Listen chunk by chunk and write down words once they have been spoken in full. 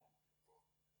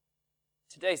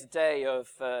Today's a day of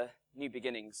new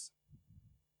beginnings.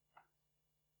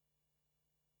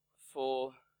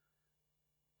 For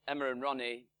Emma and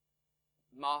Ronnie,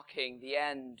 marking the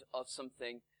end of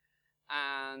something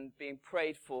and being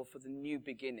prayed for the new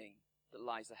beginning that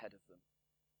lies ahead of them.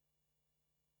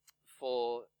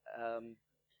 For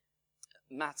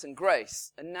Matt and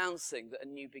Grace, announcing that a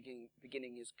new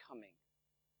beginning is coming.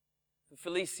 For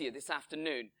Felicia this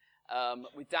afternoon,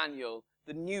 with Daniel,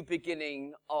 the new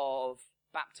beginning of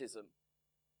baptism.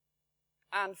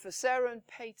 And for Sarah and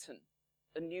Peyton,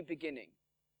 a new beginning.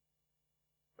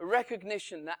 A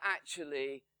recognition that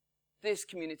actually this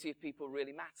community of people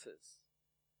really matters.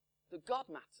 That God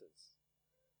matters.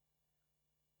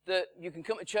 That you can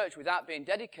come to church without being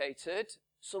dedicated,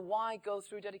 so why go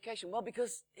through dedication? Well,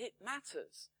 because it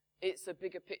matters. It's a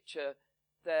bigger picture.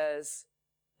 There's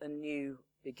a new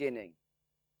beginning.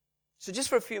 So just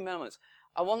for a few moments,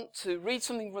 I want to read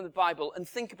something from the Bible and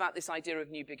think about this idea of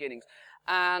new beginnings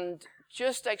and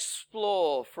just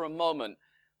explore for a moment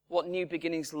what new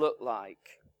beginnings look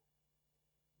like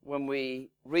when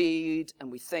we read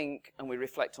and we think and we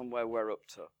reflect on where we're up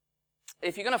to.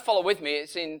 If you're going to follow with me,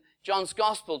 it's in John's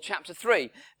Gospel, chapter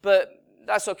 3, but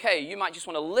that's okay. You might just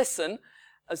want to listen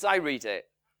as I read it.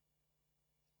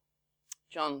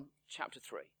 John chapter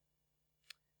 3.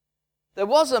 There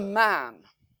was a man.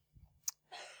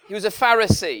 He was a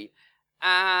Pharisee,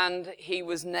 and he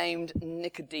was named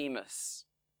Nicodemus,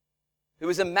 who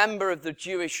was a member of the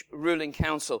Jewish ruling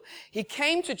council. He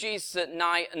came to Jesus at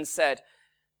night and said,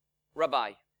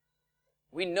 "Rabbi,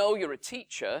 we know you're a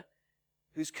teacher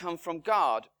who's come from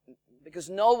God, because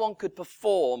no one could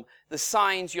perform the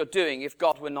signs you're doing if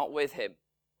God were not with him."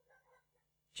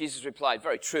 Jesus replied,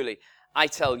 "Very truly, I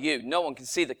tell you, no one can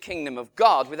see the kingdom of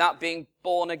God without being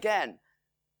born again."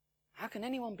 "How can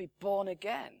anyone be born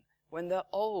again when they're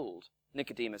old?"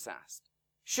 Nicodemus asked.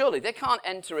 "Surely they can't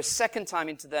enter a second time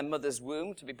into their mother's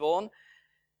womb to be born."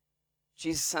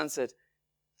 Jesus answered,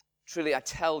 "Truly I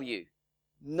tell you,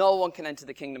 no one can enter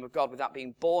the kingdom of God without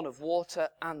being born of water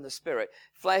and the Spirit.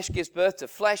 Flesh gives birth to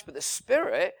flesh, but the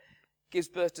Spirit gives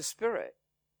birth to spirit.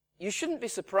 You shouldn't be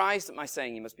surprised at my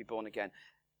saying you must be born again.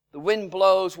 The wind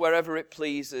blows wherever it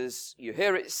pleases. You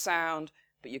hear its sound,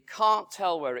 but you can't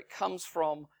tell where it comes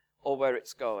from or where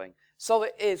it's going. So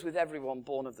it is with everyone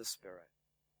born of the Spirit."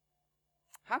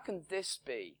 "How can this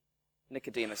be?"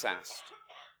 Nicodemus asked.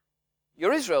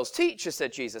 "You're Israel's teacher,"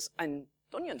 said Jesus, "and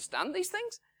don't you understand these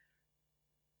things?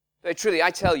 Very truly,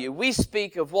 I tell you, we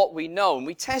speak of what we know, and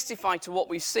we testify to what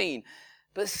we've seen.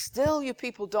 But still you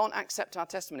people don't accept our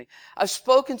testimony. I've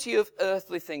spoken to you of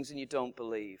earthly things, and you don't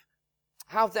believe.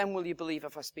 How then will you believe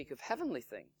if I speak of heavenly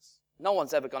things? No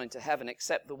one's ever gone into heaven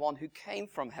except the one who came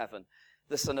from heaven,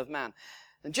 the Son of Man.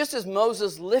 And just as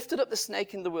Moses lifted up the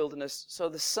snake in the wilderness, so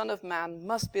the Son of Man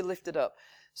must be lifted up,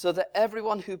 so that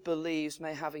everyone who believes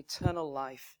may have eternal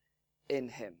life in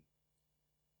him.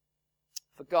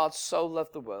 For God so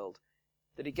loved the world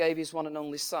that he gave his one and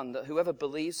only Son, that whoever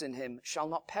believes in him shall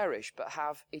not perish, but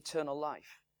have eternal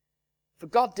life. For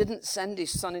God didn't send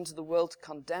his Son into the world to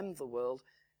condemn the world,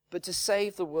 but to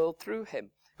save the world through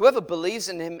him. Whoever believes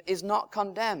in him is not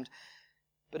condemned,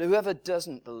 but whoever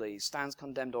doesn't believe stands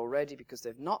condemned already, because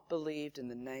they've not believed in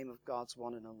the name of God's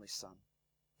one and only Son.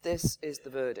 This is the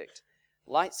verdict.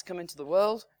 Light's come into the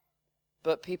world,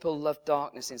 but people love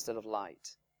darkness instead of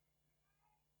light,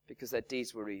 because their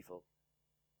deeds were evil.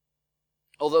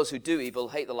 All those who do evil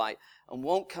hate the light and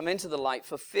won't come into the light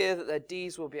for fear that their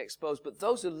deeds will be exposed. But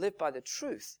those who live by the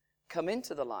truth come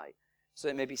into the light, so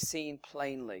it may be seen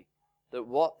plainly that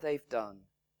what they've done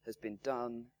has been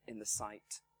done in the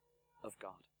sight of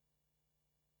God.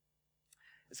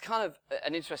 It's kind of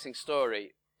an interesting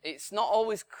story. It's not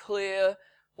always clear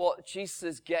what Jesus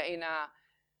is getting at,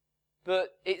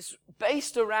 but it's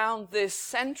based around this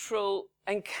central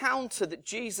encounter that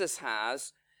Jesus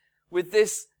has with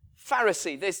this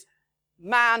Pharisee, this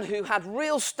man who had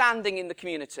real standing in the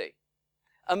community.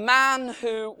 A man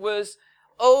who was,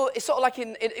 it's sort of like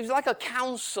it was like a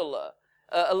counselor,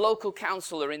 a local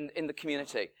counselor in the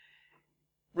community.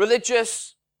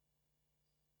 Religious,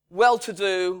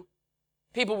 well-to-do,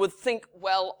 people would think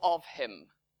well of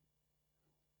him.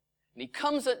 And he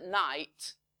comes at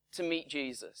night to meet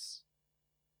Jesus.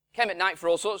 Came at night for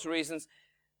all sorts of reasons,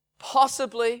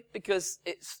 possibly because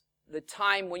it's the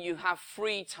time when you have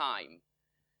free time.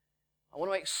 I want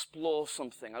to explore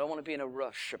something. I don't want to be in a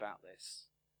rush about this.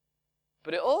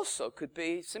 But it also could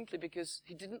be simply because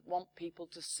he didn't want people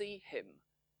to see him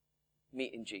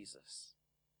meeting Jesus.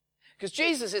 Because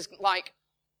Jesus is like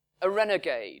a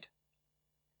renegade.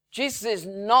 Jesus is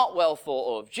not well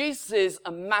thought of. Jesus is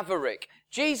a maverick.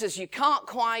 Jesus you can't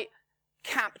quite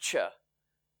capture.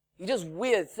 He does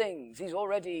weird things. He's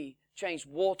already changed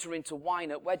water into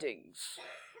wine at weddings.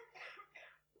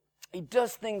 He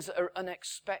does things that are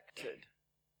unexpected.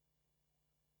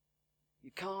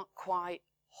 You can't quite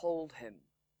hold him.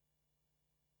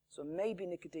 So maybe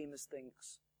Nicodemus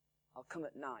thinks, I'll come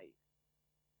at night,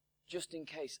 just in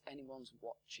case anyone's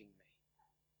watching me.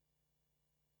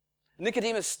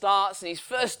 Nicodemus starts, and his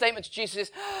first statement to Jesus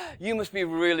is, you must be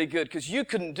really good, because you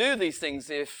couldn't do these things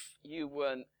if you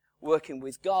weren't working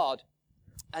with God.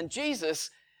 And Jesus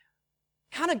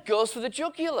kind of goes for the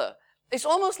jugular. It's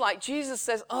almost like Jesus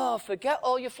says, forget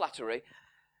all your flattery.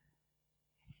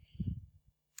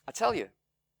 I tell you,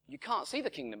 you can't see the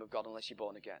kingdom of God unless you're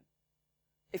born again.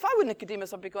 If I were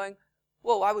Nicodemus, I'd be going,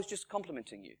 whoa, I was just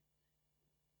complimenting you.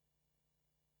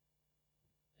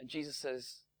 And Jesus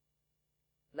says,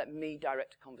 let me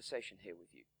direct a conversation here with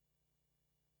you.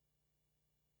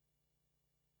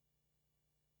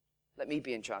 Let me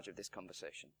be in charge of this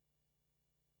conversation.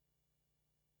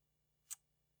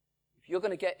 If you're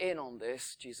going to get in on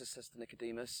this, Jesus says to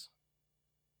Nicodemus,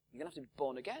 you're going to have to be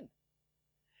born again.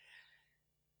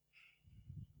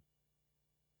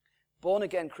 Born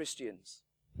again Christians.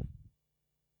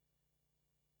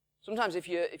 Sometimes if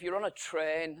you're on a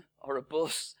train or a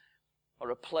bus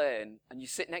or a plane and you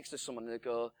sit next to someone and they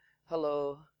go,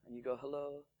 hello, and you go,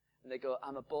 hello, and they go,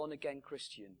 I'm a born again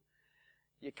Christian.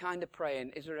 You're kind of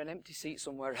praying, is there an empty seat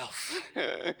somewhere else?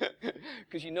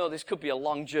 Because you know this could be a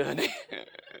long journey.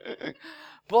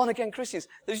 Born again Christians,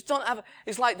 they just don't have,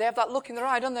 it's like they have that look in their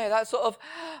eye, don't they? That sort of,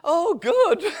 oh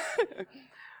good,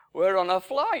 we're on a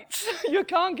flight, you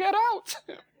can't get out.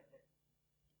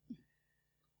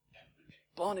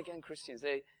 Born again Christians,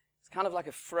 it's kind of like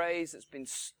a phrase that's been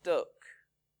stuck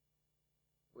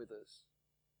with us.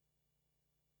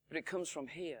 But it comes from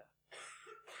here.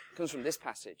 It comes from this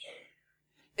passage.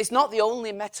 It's not the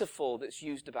only metaphor that's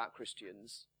used about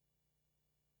Christians,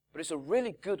 but it's a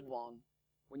really good one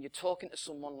when you're talking to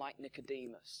someone like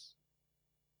Nicodemus.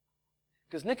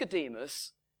 Because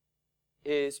Nicodemus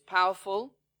is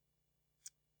powerful,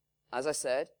 as I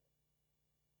said.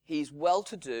 He's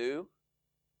well-to-do.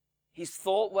 He's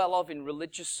thought well of in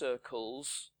religious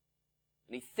circles,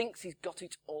 and he thinks he's got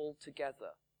it all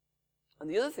together. And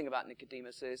the other thing about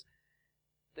Nicodemus is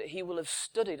that he will have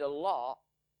studied a lot,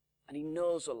 and he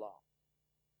knows a lot.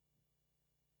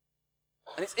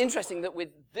 And it's interesting that with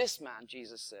this man,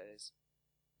 Jesus says,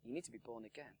 you need to be born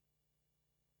again.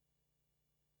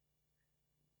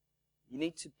 You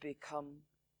need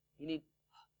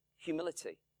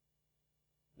humility.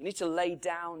 You need to lay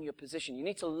down your position. You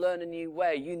need to learn a new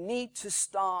way. You need to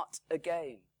start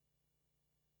again.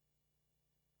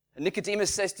 And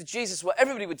Nicodemus says to Jesus what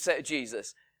everybody would say to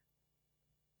Jesus.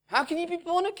 How can you be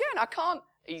born again? I can't.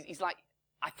 He's like,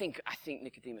 I think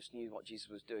Nicodemus knew what Jesus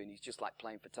was doing. He's just like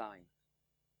playing for time.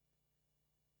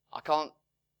 I'm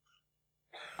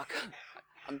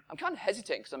kind of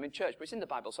hesitating because I'm in church, but it's in the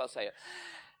Bible, so I'll say it.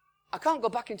 I can't go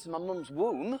back into my mum's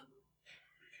womb.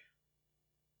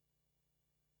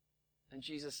 And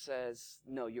Jesus says,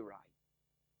 no, you're right.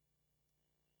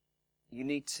 You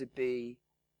need to be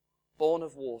born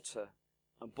of water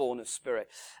and born of spirit.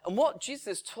 And what Jesus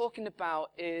is talking about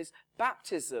is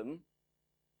baptism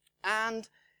and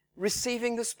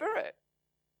receiving the Spirit.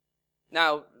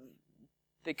 Now,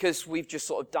 because we've just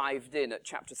sort of dived in at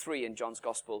chapter 3 in John's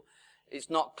Gospel, it's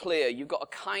not clear. You've got a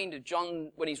kind of,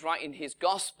 John, when he's writing his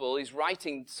Gospel, he's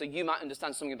writing so you might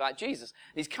understand something about Jesus.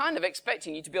 He's kind of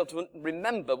expecting you to be able to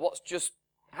remember what's just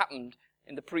happened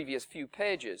in the previous few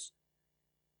pages.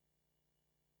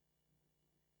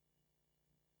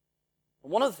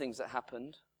 And one of the things that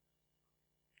happened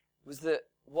was that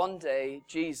one day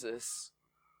Jesus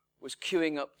was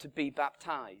queuing up to be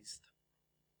baptized.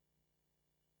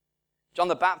 John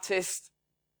the Baptist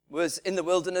was in the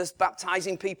wilderness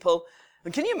baptizing people.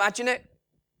 And can you imagine it?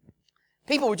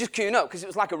 People were just queuing up because it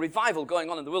was like a revival going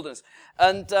on in the wilderness.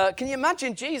 And can you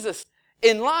imagine Jesus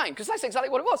in line? Because that's exactly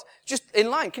what it was. Just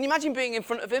in line. Can you imagine being in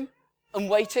front of him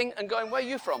and waiting and going, where are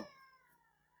you from?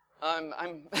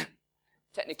 I'm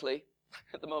technically,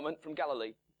 at the moment, from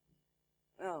Galilee.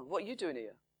 Oh, what are you doing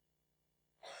here?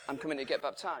 I'm coming to get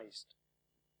baptized.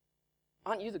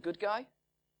 Aren't you the good guy?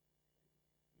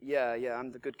 Yeah,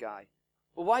 I'm the good guy.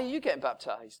 Well, why are you getting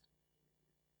baptized?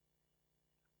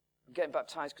 I'm getting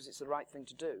baptized because it's the right thing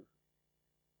to do.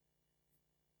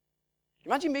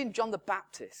 Imagine being John the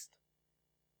Baptist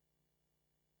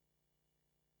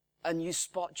and you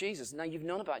spot Jesus. Now you've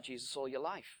known about Jesus all your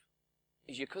life.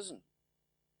 He's your cousin.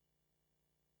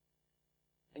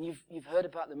 And you've heard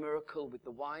about the miracle with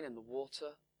the wine and the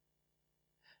water.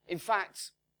 In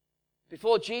fact,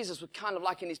 before Jesus was kind of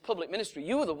like in his public ministry,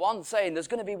 you were the one saying there's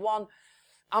going to be one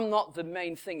I'm not the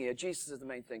main thing here. Jesus is the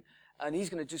main thing. And he's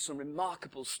going to do some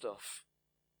remarkable stuff.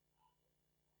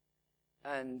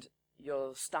 And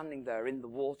you're standing there in the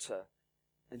water,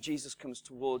 and Jesus comes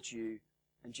towards you,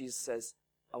 and Jesus says,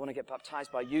 I want to get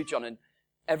baptized by you, John. And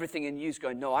everything in you is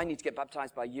going, no, I need to get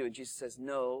baptized by you. And Jesus says,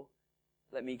 no,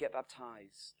 let me get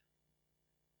baptized.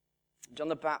 John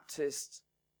the Baptist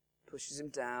pushes him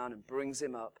down and brings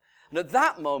him up. And at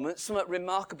that moment, something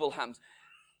remarkable happens.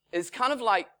 It's kind of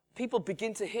like people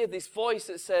begin to hear this voice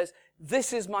that says,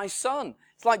 this is my son.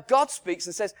 It's like God speaks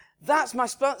and says, that's my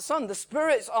son. The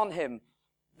Spirit's on him.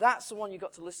 That's the one you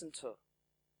got to listen to.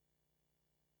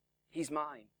 He's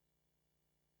mine.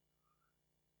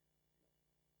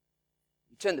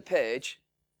 You turn the page,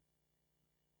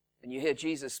 and you hear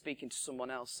Jesus speaking to someone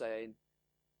else saying,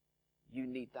 you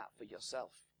need that for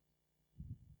yourself.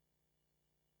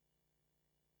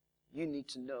 You need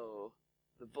to know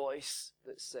the voice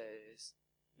that says,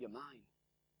 you're mine.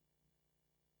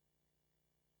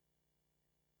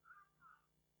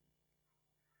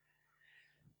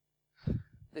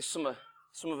 This summer,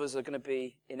 some of us are going to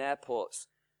be in airports.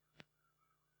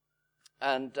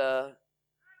 And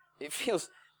it feels,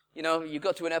 you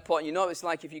go to an airport and it's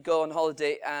like if you go on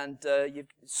holiday and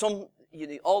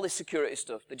all this security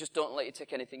stuff, they just don't let you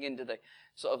take anything in, do they?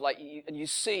 Sort of like, and you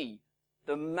see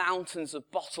the mountains of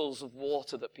bottles of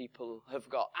water that people have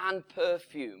got, and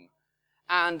perfume,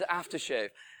 and aftershave.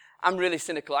 I'm really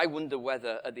cynical. I wonder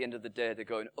whether at the end of the day they're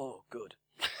going, oh, good.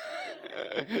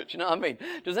 Do you know what I mean?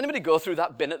 Does anybody go through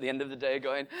that bin at the end of the day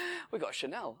going, we got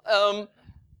Chanel?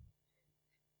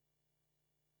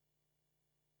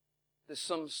 There's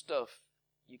some stuff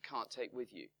you can't take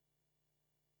with you.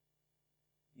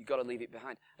 You've got to leave it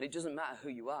behind. And it doesn't matter who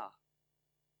you are.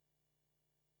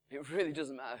 It really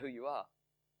doesn't matter who you are.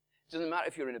 It doesn't matter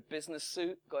if you're in a business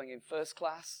suit going in first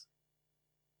class,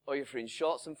 or if you're in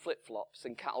shorts and flip-flops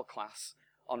in cattle class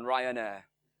on Ryanair.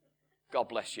 God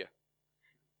bless you.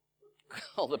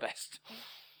 All the best.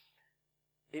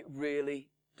 It really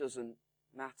doesn't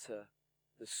matter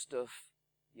the stuff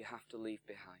you have to leave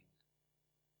behind.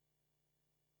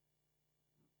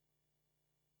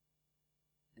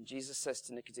 And Jesus says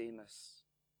to Nicodemus,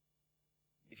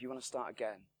 if you want to start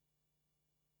again,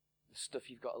 the stuff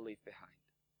you've got to leave behind.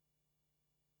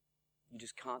 You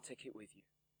just can't take it with you.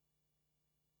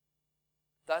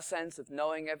 That sense of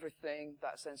knowing everything,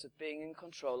 that sense of being in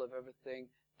control of everything,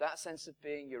 that sense of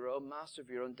being your own master of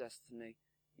your own destiny,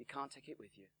 you can't take it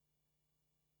with you.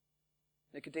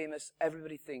 Nicodemus,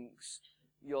 everybody thinks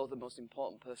you're the most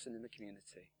important person in the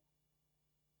community.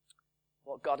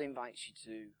 What God invites you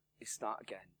to do is start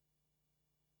again.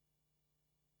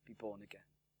 Be born again.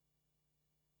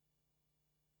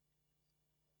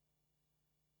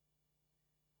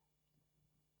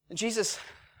 And Jesus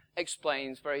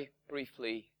explains very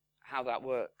briefly how that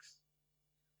works.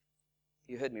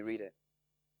 You heard me read it.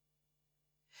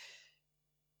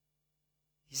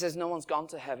 He says, no one's gone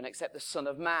to heaven except the Son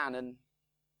of Man. And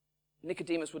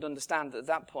Nicodemus would understand that at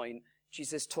that point,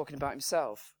 Jesus is talking about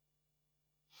himself.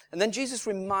 And then Jesus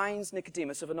reminds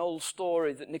Nicodemus of an old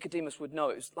story that Nicodemus would know.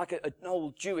 It was like an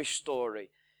old Jewish story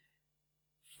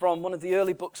from one of the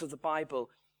early books of the Bible.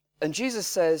 And Jesus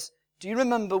says, do you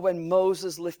remember when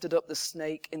Moses lifted up the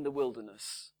snake in the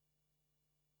wilderness?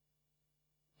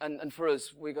 And for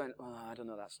us, we're going, oh, I don't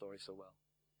know that story so well.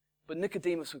 But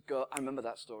Nicodemus would go, I remember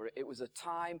that story. It was a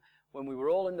time when we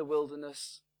were all in the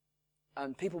wilderness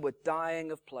and people were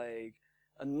dying of plague.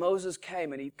 And Moses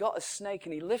came and he got a snake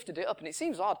and he lifted it up. And it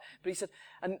seems odd, but he said,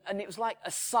 and it was like a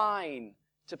sign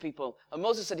to people. And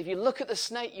Moses said, if you look at the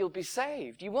snake, you'll be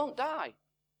saved. You won't die.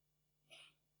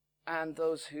 And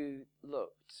those who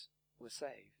looked were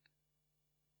saved.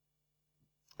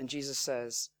 And Jesus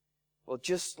says, well,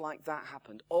 just like that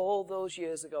happened all those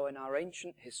years ago in our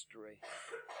ancient history,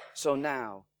 so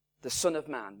now, the Son of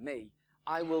Man, me,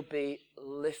 I will be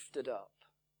lifted up.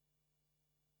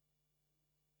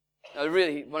 Now,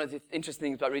 really, one of the interesting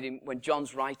things about reading when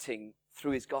John's writing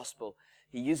through his gospel,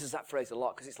 he uses that phrase a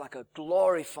lot because it's like a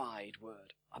glorified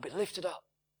word. I'll be lifted up.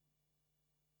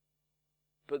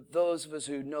 But those of us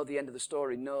who know the end of the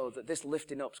story know that this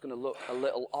lifting up is going to look a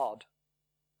little odd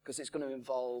because it's going to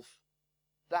involve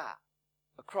that,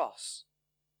 a cross.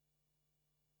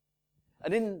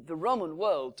 And in the Roman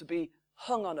world, to be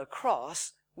hung on a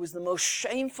cross was the most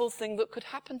shameful thing that could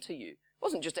happen to you. It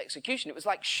wasn't just execution, it was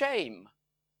like shame.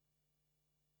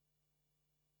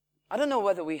 I don't know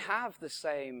whether we have the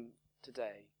same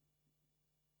today.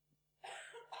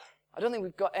 I don't think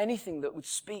we've got anything that would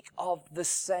speak of the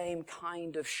same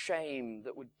kind of shame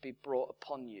that would be brought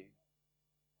upon you.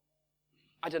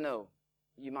 I don't know.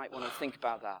 You might want to think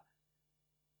about that.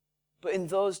 But in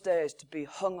those days, to be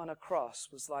hung on a cross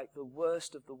was like the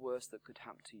worst of the worst that could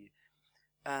happen to you.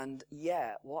 And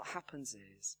yet, what happens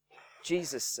is,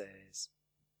 Jesus says,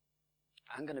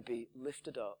 I'm going to be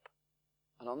lifted up,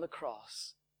 and on the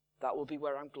cross, that will be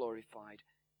where I'm glorified,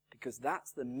 because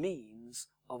that's the means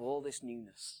of all this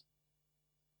newness.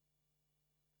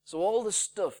 So all the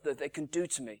stuff that they can do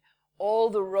to me, all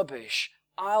the rubbish,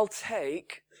 I'll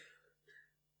take,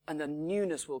 and the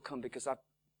newness will come because I've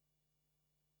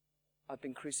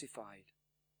been crucified,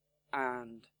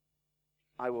 and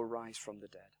I will rise from the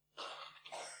dead.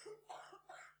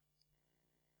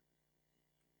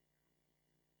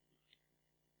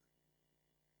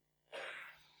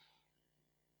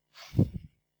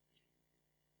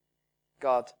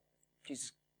 God,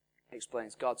 Jesus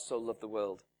explains, God so loved the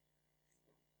world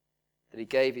that he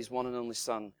gave his one and only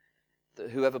Son,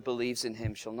 that whoever believes in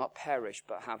him shall not perish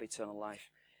but have eternal life.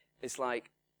 It's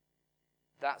like,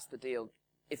 that's the deal.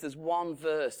 If there's one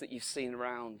verse that you've seen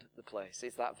around the place,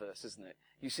 it's that verse, isn't it?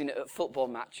 You've seen it at football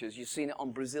matches. You've seen it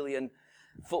on Brazilian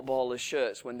footballers'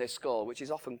 shirts when they score, which is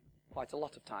often quite a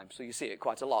lot of times. So you see it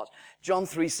quite a lot. John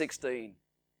 3:16.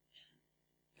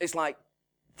 It's like,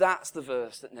 that's the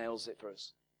verse that nails it for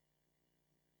us.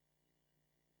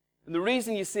 And the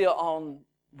reason you see it on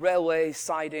railway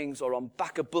sidings or on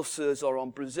back of buses or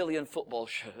on Brazilian football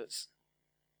shirts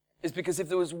is because if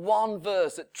there was one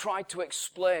verse that tried to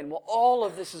explain what all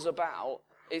of this is about,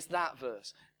 it's that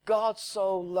verse. God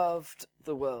so loved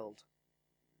the world.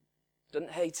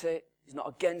 Doesn't hate it. He's not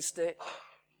against it.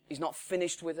 He's not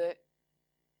finished with it.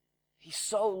 He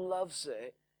so loves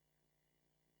it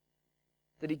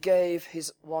that he gave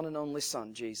his one and only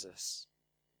Son, Jesus.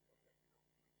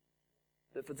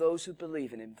 That for those who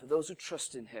believe in him, for those who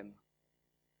trust in him,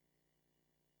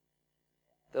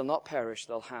 they'll not perish,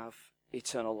 they'll have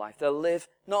eternal life. They'll live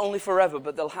not only forever,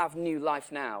 but they'll have new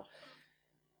life now.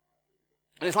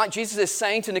 And it's like Jesus is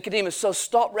saying to Nicodemus, so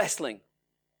stop wrestling.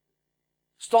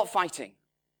 Stop fighting.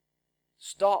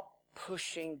 Stop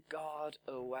pushing God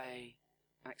away.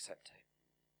 Accept it.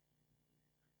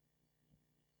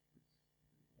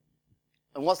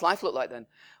 And what's life look like then?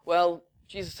 Well,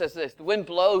 Jesus says this, the wind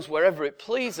blows wherever it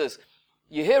pleases.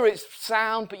 You hear its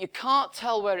sound, but you can't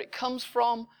tell where it comes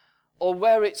from or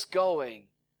where it's going.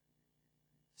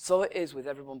 So it is with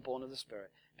everyone born of the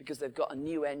Spirit, because they've got a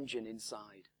new engine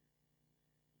inside.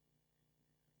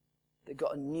 They've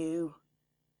got a new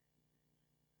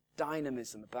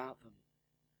dynamism about them.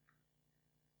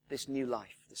 This new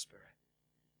life, the Spirit.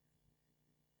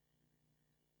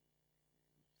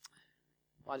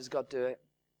 Why does God do it?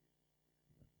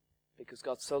 Because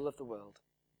God so loved the world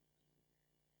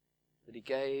that he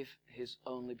gave his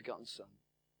only begotten Son,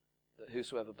 that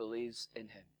whosoever believes in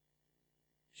him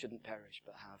shouldn't perish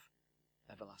but have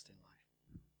everlasting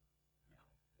life.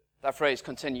 That phrase,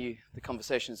 continue the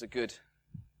conversation, is a good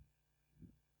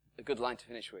line to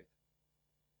finish with.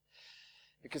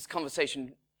 Because the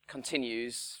conversation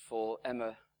continues for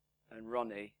Emma and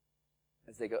Ronnie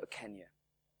as they go to Kenya,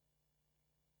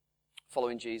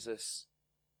 following Jesus,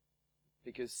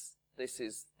 because this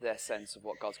is their sense of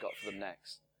what God's got for them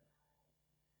next.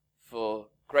 For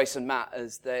Grace and Matt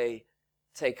as they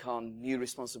take on new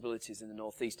responsibilities in the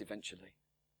Northeast eventually,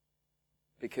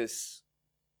 because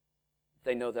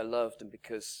they know they're loved and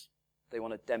because they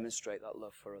want to demonstrate that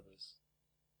love for others.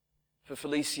 For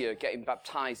Felicia getting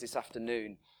baptized this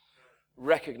afternoon,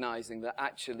 recognizing that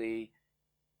actually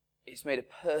it's made a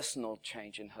personal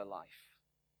change in her life.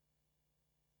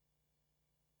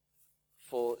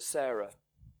 For Sarah,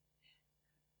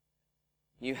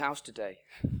 new house today,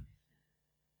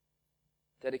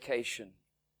 dedication,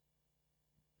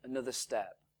 another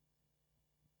step.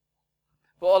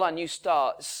 But all our new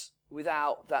starts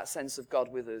without that sense of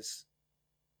God with us,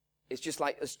 it's just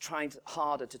like us trying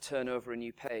harder to turn over a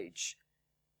new page.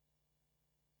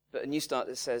 But a new start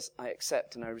that says, I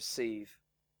accept and I receive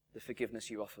the forgiveness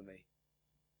you offer me,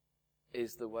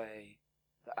 is the way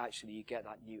that actually you get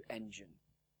that new engine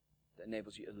that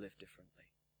enables you to live differently.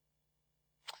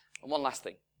 And one last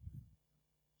thing.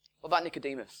 What about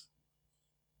Nicodemus?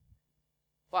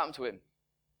 What happened to him?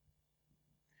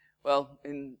 Well,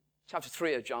 in chapter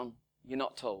 3 of John, you're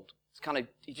not told.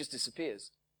 He just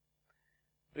disappears.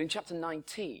 But in chapter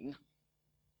 19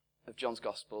 of John's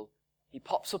Gospel, he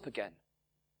pops up again.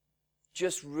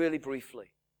 Just really briefly.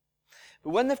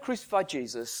 But when they've crucified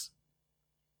Jesus,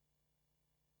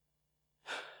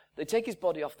 they take his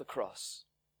body off the cross.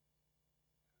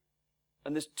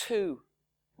 And there's two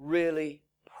really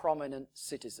prominent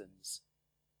citizens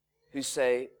who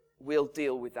say, we'll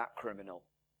deal with that criminal.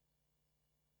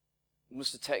 It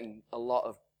must have taken a lot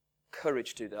of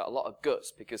courage to do that, a lot of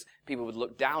guts, because people would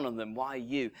look down on them. Why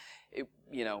you?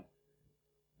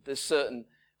 There's certain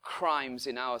crimes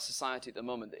in our society at the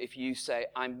moment that if you say,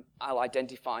 I'll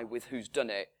identify with who's done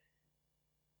it,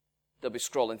 they'll be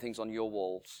scrolling things on your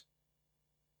walls.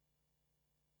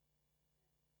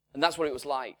 And that's what it was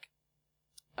like.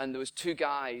 And there was 2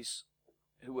 guys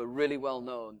who were really well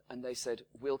known, and they said,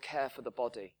 we'll care for the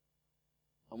body.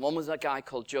 And one was a guy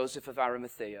called Joseph of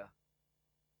Arimathea,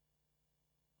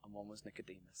 and one was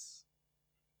Nicodemus.